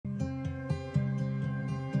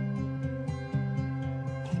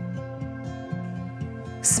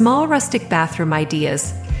Small rustic bathroom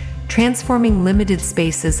ideas, transforming limited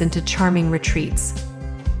spaces into charming retreats.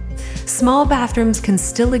 Small bathrooms can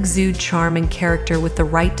still exude charm and character with the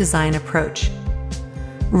right design approach.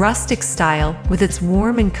 Rustic style, with its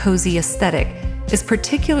warm and cozy aesthetic, is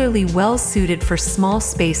particularly well suited for small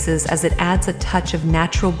spaces as it adds a touch of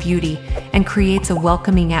natural beauty and creates a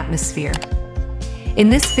welcoming atmosphere. In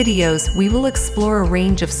this videos, we will explore a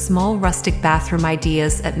range of small rustic bathroom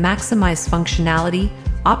ideas that maximize functionality,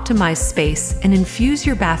 optimize space, and infuse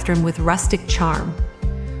your bathroom with rustic charm.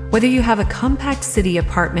 Whether you have a compact city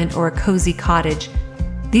apartment or a cozy cottage,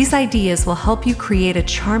 these ideas will help you create a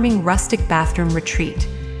charming rustic bathroom retreat.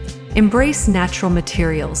 Embrace natural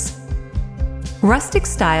materials. Rustic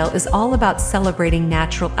style is all about celebrating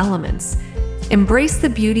natural elements. Embrace the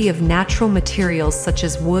beauty of natural materials such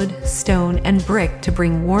as wood, stone, and brick to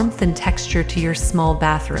bring warmth and texture to your small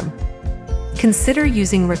bathroom. Consider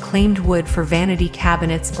using reclaimed wood for vanity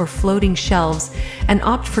cabinets or floating shelves, and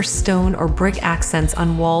opt for stone or brick accents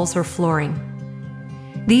on walls or flooring.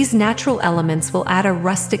 These natural elements will add a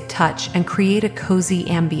rustic touch and create a cozy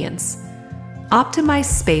ambience. Optimize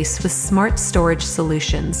space with smart storage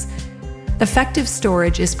solutions. Effective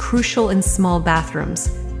storage is crucial in small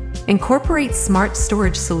bathrooms. Incorporate smart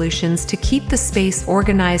storage solutions to keep the space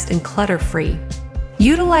organized and clutter-free.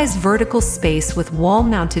 Utilize vertical space with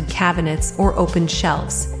wall-mounted cabinets or open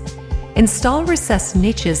shelves. Install recessed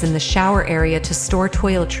niches in the shower area to store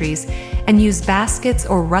toiletries, and use baskets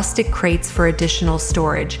or rustic crates for additional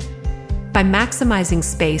storage. By maximizing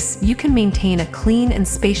space, you can maintain a clean and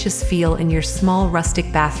spacious feel in your small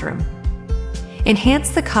rustic bathroom. Enhance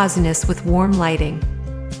the coziness with warm lighting.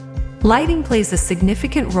 Lighting plays a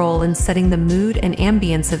significant role in setting the mood and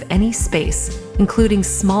ambience of any space, including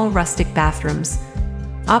small rustic bathrooms.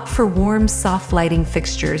 Opt for warm, soft lighting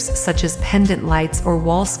fixtures such as pendant lights or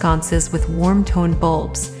wall sconces with warm-toned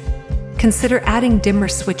bulbs. Consider adding dimmer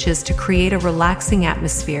switches to create a relaxing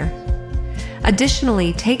atmosphere.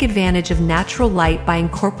 Additionally, take advantage of natural light by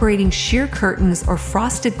incorporating sheer curtains or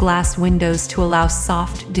frosted glass windows to allow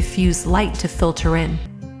soft, diffuse light to filter in.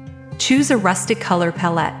 Choose a rustic color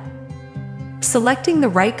palette. Selecting the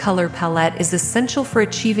right color palette is essential for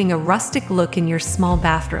achieving a rustic look in your small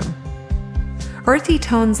bathroom. Earthy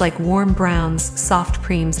tones like warm browns, soft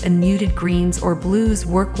creams, and muted greens or blues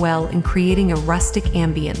work well in creating a rustic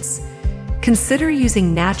ambience. Consider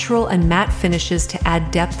using natural and matte finishes to add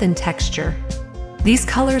depth and texture. These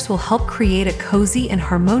colors will help create a cozy and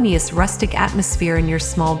harmonious rustic atmosphere in your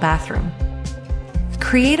small bathroom.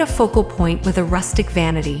 Create a focal point with a rustic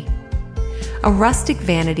vanity. A rustic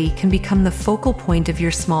vanity can become the focal point of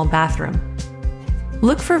your small bathroom.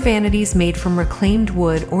 Look for vanities made from reclaimed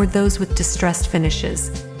wood or those with distressed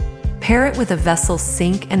finishes. Pair it with a vessel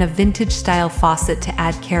sink and a vintage-style faucet to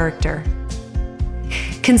add character.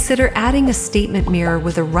 Consider adding a statement mirror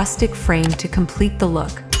with a rustic frame to complete the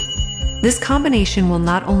look. This combination will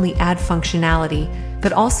not only add functionality,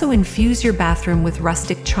 but also infuse your bathroom with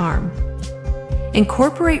rustic charm.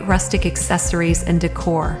 Incorporate rustic accessories and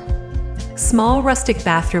decor. Small rustic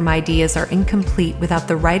bathroom ideas are incomplete without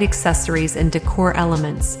the right accessories and decor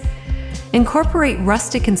elements. Incorporate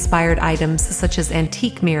rustic-inspired items such as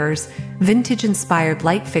antique mirrors, vintage-inspired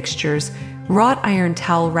light fixtures, wrought iron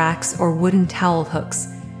towel racks, or wooden towel hooks.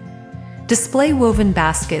 Display woven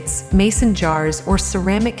baskets, mason jars, or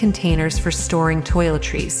ceramic containers for storing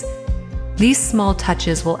toiletries. These small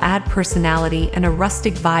touches will add personality and a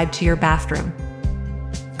rustic vibe to your bathroom.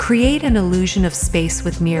 Create an illusion of space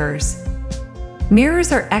with mirrors.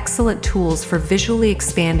 Mirrors are excellent tools for visually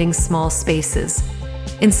expanding small spaces.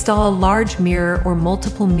 Install a large mirror or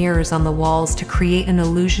multiple mirrors on the walls to create an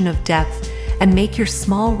illusion of depth and make your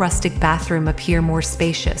small rustic bathroom appear more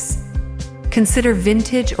spacious. Consider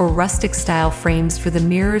vintage or rustic style frames for the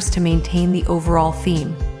mirrors to maintain the overall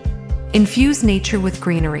theme. Infuse nature with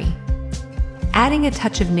greenery. Adding a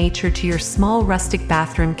touch of nature to your small rustic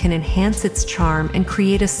bathroom can enhance its charm and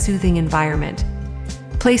create a soothing environment.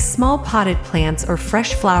 Place small potted plants or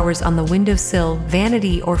fresh flowers on the windowsill,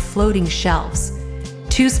 vanity, or floating shelves.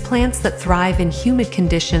 Choose plants that thrive in humid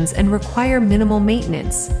conditions and require minimal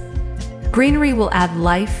maintenance. Greenery will add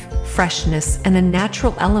life, freshness, and a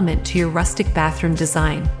natural element to your rustic bathroom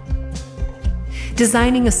design.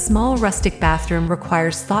 Designing a small rustic bathroom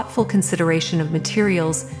requires thoughtful consideration of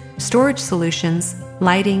materials, storage solutions,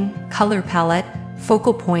 lighting, color palette,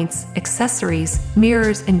 focal points, accessories,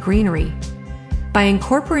 mirrors, and greenery. By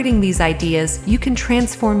incorporating these ideas, you can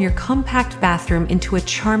transform your compact bathroom into a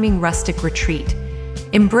charming rustic retreat.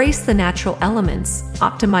 Embrace the natural elements,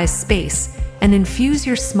 optimize space, and infuse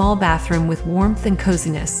your small bathroom with warmth and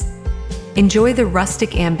coziness. Enjoy the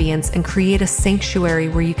rustic ambience and create a sanctuary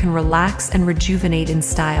where you can relax and rejuvenate in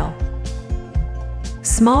style.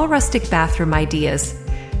 Small rustic bathroom ideas,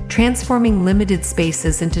 transforming limited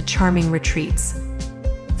spaces into charming retreats.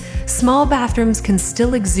 Small bathrooms can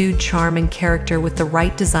still exude charm and character with the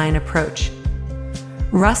right design approach.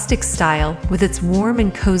 Rustic style, with its warm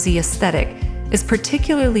and cozy aesthetic, is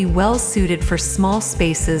particularly well suited for small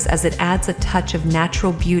spaces as it adds a touch of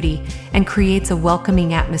natural beauty and creates a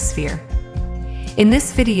welcoming atmosphere. In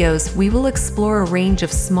this videos, we will explore a range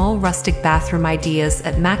of small rustic bathroom ideas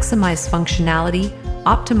that maximize functionality,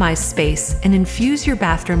 optimize space, and infuse your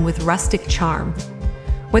bathroom with rustic charm.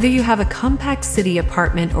 Whether you have a compact city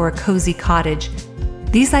apartment or a cozy cottage,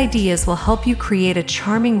 these ideas will help you create a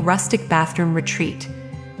charming rustic bathroom retreat.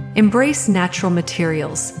 Embrace natural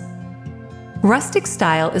materials. Rustic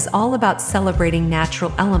style is all about celebrating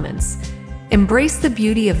natural elements. Embrace the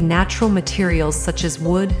beauty of natural materials such as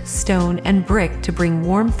wood, stone, and brick to bring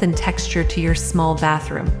warmth and texture to your small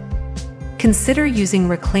bathroom. Consider using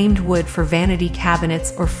reclaimed wood for vanity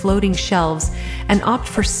cabinets or floating shelves, and opt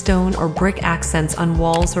for stone or brick accents on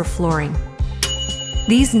walls or flooring.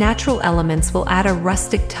 These natural elements will add a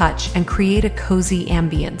rustic touch and create a cozy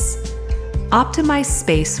ambience. Optimize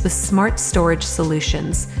space with smart storage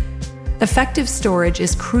solutions. Effective storage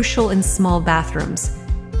is crucial in small bathrooms.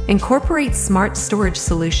 Incorporate smart storage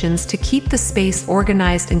solutions to keep the space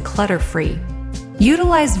organized and clutter-free.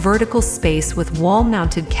 Utilize vertical space with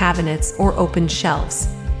wall-mounted cabinets or open shelves.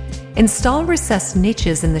 Install recessed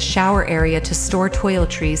niches in the shower area to store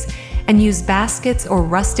toiletries, and use baskets or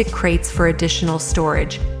rustic crates for additional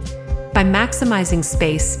storage. By maximizing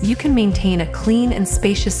space, you can maintain a clean and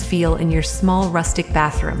spacious feel in your small rustic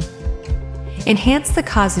bathroom. Enhance the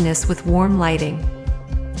coziness with warm lighting.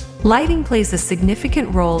 Lighting plays a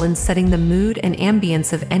significant role in setting the mood and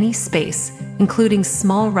ambience of any space, including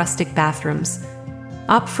small rustic bathrooms.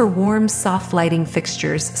 Opt for warm, soft lighting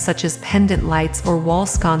fixtures such as pendant lights or wall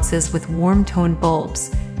sconces with warm-toned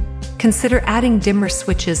bulbs. Consider adding dimmer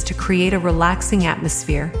switches to create a relaxing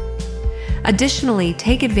atmosphere. Additionally,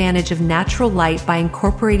 take advantage of natural light by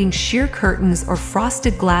incorporating sheer curtains or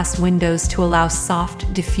frosted glass windows to allow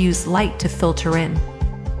soft, diffuse light to filter in.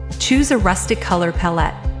 Choose a rustic color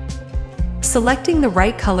palette. Selecting the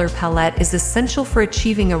right color palette is essential for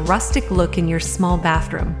achieving a rustic look in your small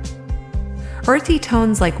bathroom. Earthy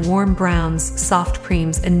tones like warm browns, soft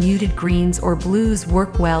creams, and muted greens or blues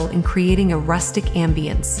work well in creating a rustic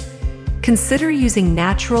ambience. Consider using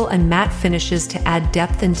natural and matte finishes to add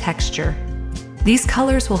depth and texture. These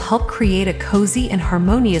colors will help create a cozy and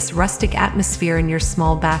harmonious rustic atmosphere in your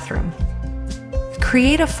small bathroom.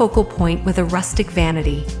 Create a focal point with a rustic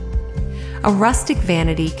vanity. A rustic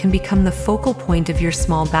vanity can become the focal point of your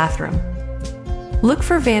small bathroom. Look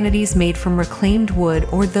for vanities made from reclaimed wood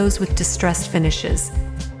or those with distressed finishes.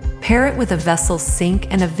 Pair it with a vessel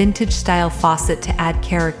sink and a vintage-style faucet to add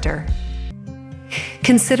character.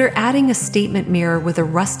 Consider adding a statement mirror with a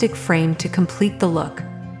rustic frame to complete the look.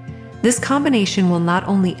 This combination will not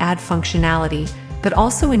only add functionality, but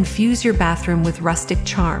also infuse your bathroom with rustic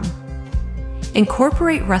charm.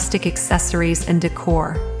 Incorporate rustic accessories and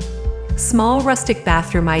decor. Small rustic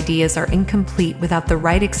bathroom ideas are incomplete without the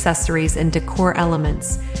right accessories and decor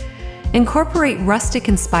elements. Incorporate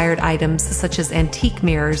rustic-inspired items such as antique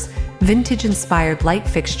mirrors, vintage-inspired light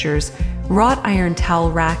fixtures, wrought iron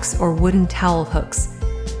towel racks, or wooden towel hooks.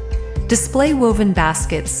 Display woven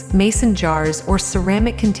baskets, mason jars, or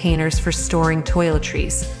ceramic containers for storing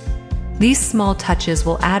toiletries. These small touches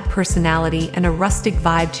will add personality and a rustic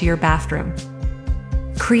vibe to your bathroom.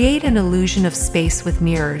 Create an illusion of space with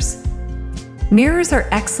mirrors. Mirrors are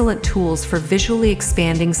excellent tools for visually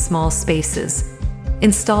expanding small spaces.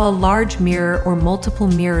 Install a large mirror or multiple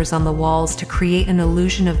mirrors on the walls to create an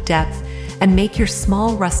illusion of depth and make your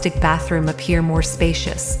small rustic bathroom appear more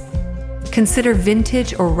spacious. Consider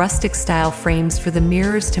vintage or rustic style frames for the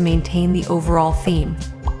mirrors to maintain the overall theme.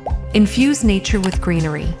 Infuse nature with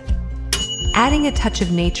greenery. Adding a touch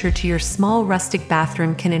of nature to your small rustic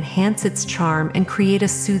bathroom can enhance its charm and create a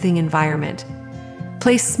soothing environment.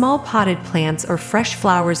 Place small potted plants or fresh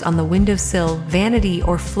flowers on the windowsill, vanity,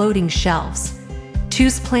 or floating shelves.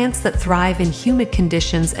 Choose plants that thrive in humid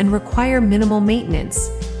conditions and require minimal maintenance.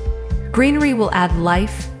 Greenery will add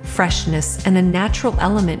life, freshness, and a natural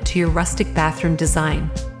element to your rustic bathroom design.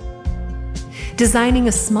 Designing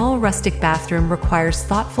a small rustic bathroom requires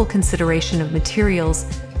thoughtful consideration of materials,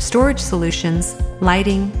 storage solutions,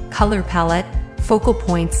 lighting, color palette, focal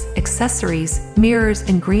points, accessories, mirrors,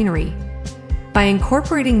 and greenery. By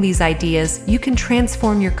incorporating these ideas, you can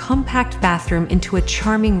transform your compact bathroom into a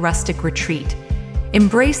charming rustic retreat.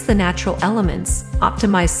 Embrace the natural elements,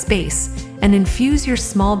 optimize space, and infuse your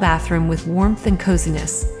small bathroom with warmth and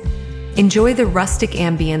coziness. Enjoy the rustic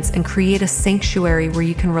ambience and create a sanctuary where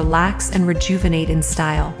you can relax and rejuvenate in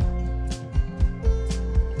style.